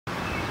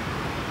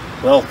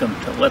Welcome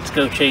to Let's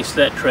Go Chase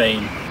That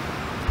Train.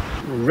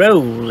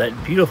 Roll that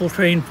beautiful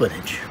train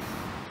footage.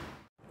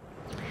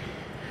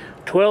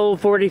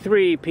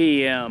 12:43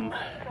 p.m.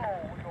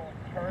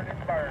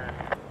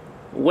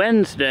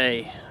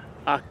 Wednesday,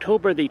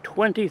 October the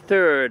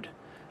 23rd,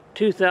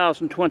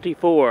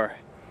 2024.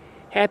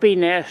 Happy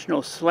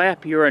National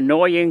Slap Your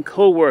Annoying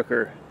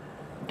Coworker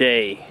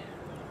Day.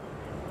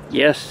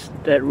 Yes,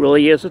 that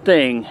really is a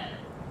thing.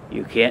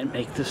 You can't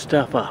make this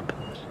stuff up.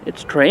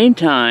 It's train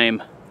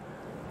time.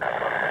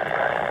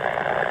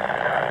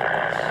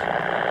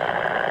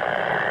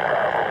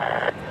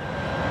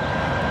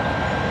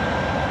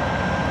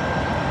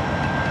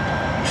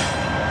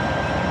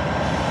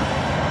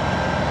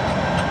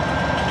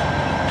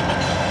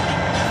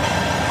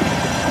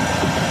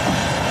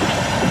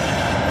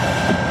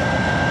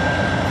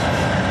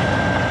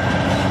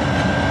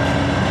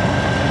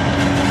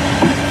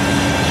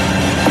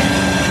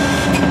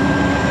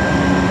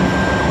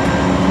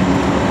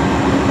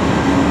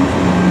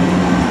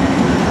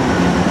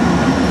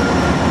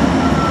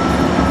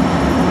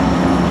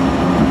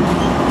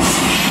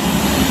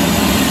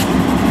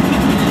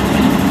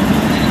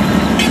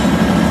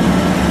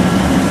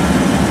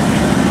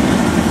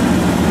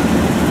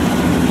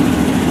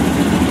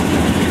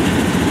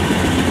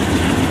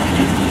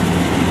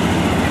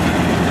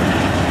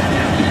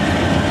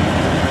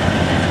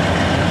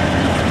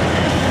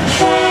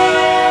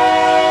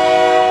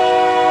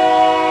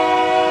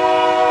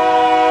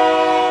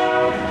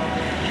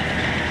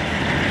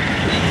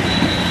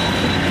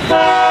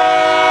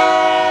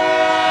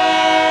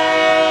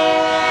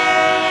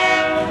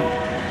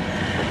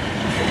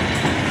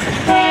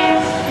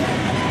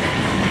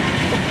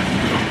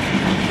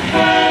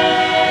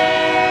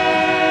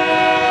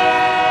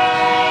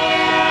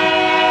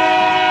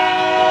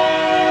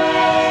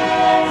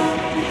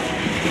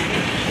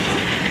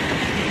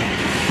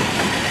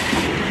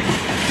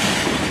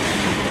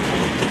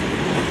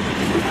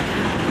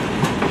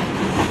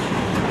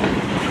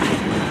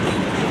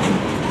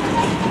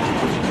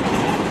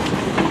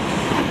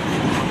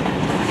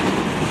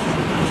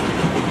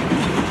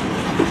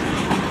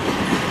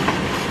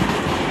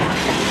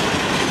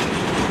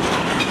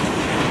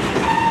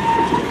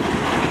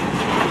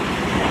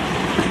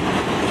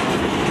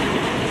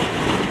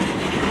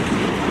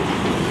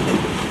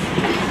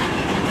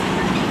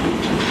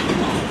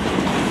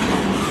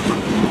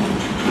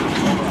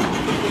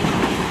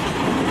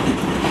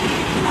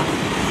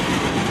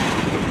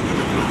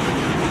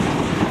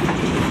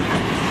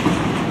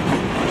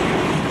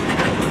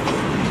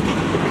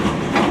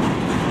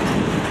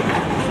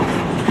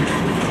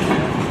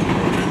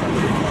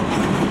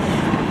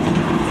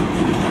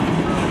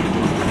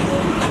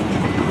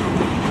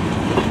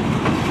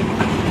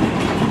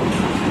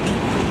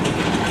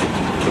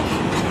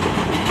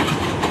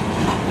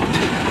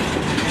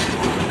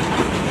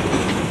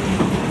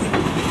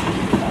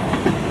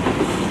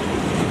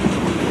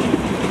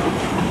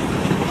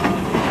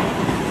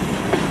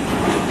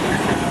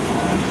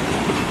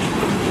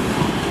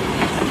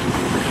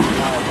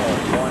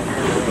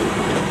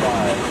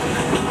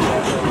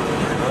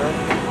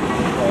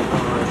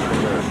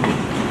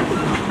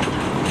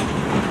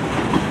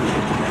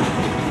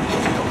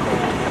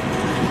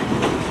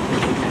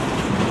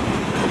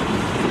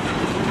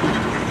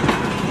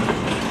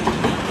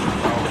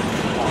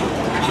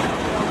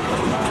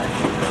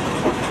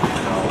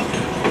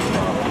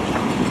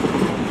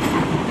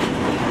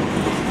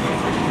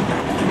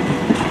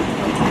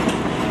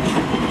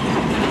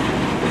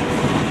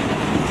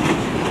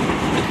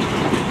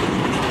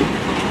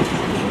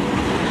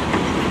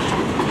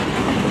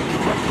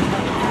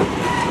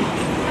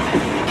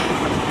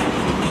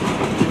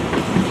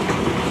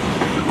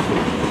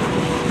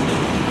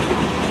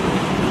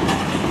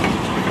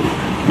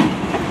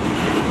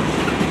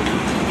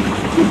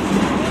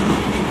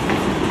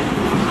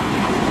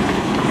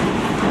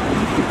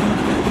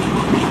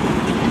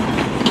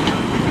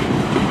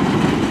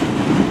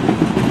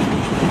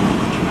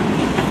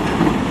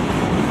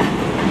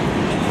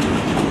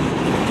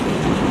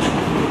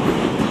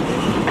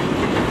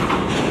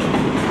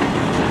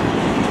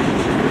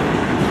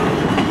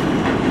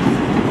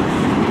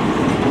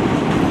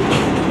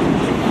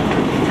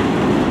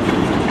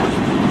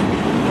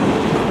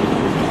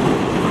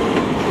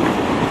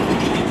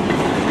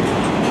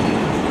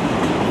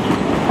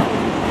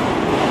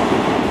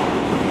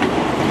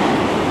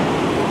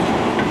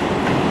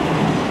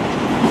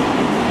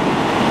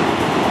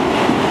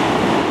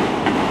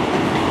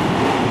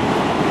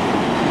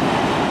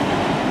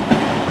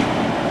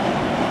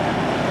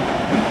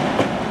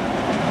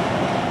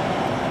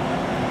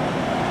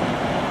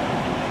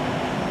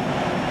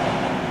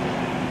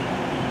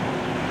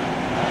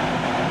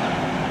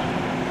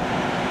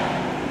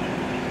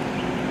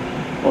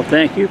 Well,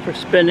 thank you for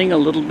spending a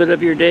little bit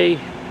of your day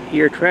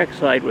here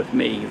trackside with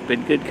me. You've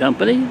been good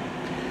company.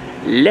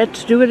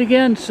 Let's do it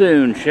again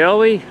soon, shall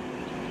we?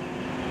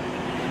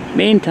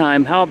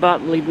 Meantime, how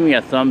about leaving me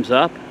a thumbs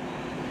up?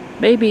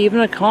 Maybe even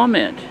a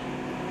comment.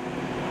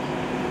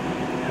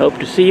 Hope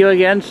to see you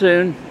again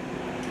soon.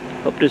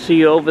 Hope to see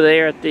you over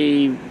there at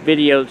the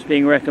video that's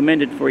being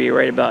recommended for you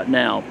right about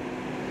now.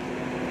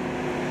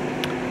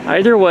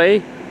 Either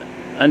way,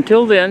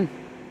 until then,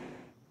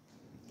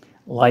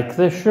 like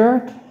this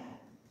shirt,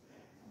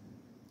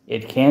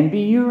 it can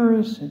be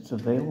yours. It's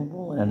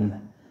available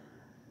in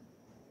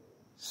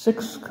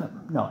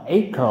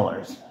 8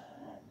 colors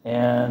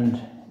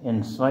and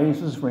in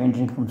sizes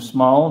ranging from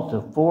small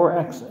to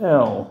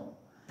 4XL.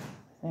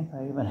 I think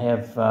I even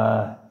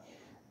have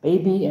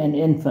baby and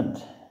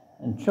infant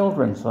and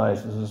children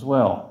sizes as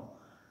well.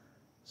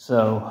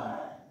 So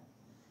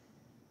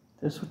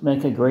this would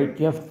make a great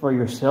gift for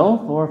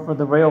yourself or for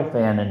the rail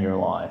fan in your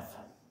life.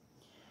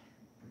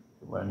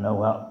 If you want to know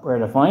where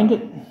to find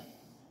it,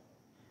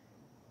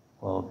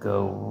 well,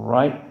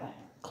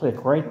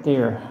 click right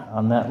there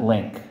on that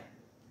link,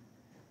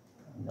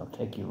 and it'll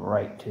take you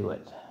right to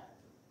it.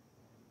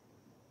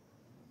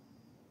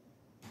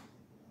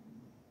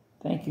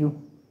 Thank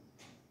you.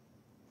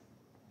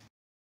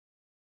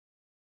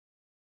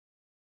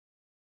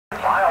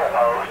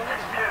 Milepost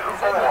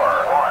 24.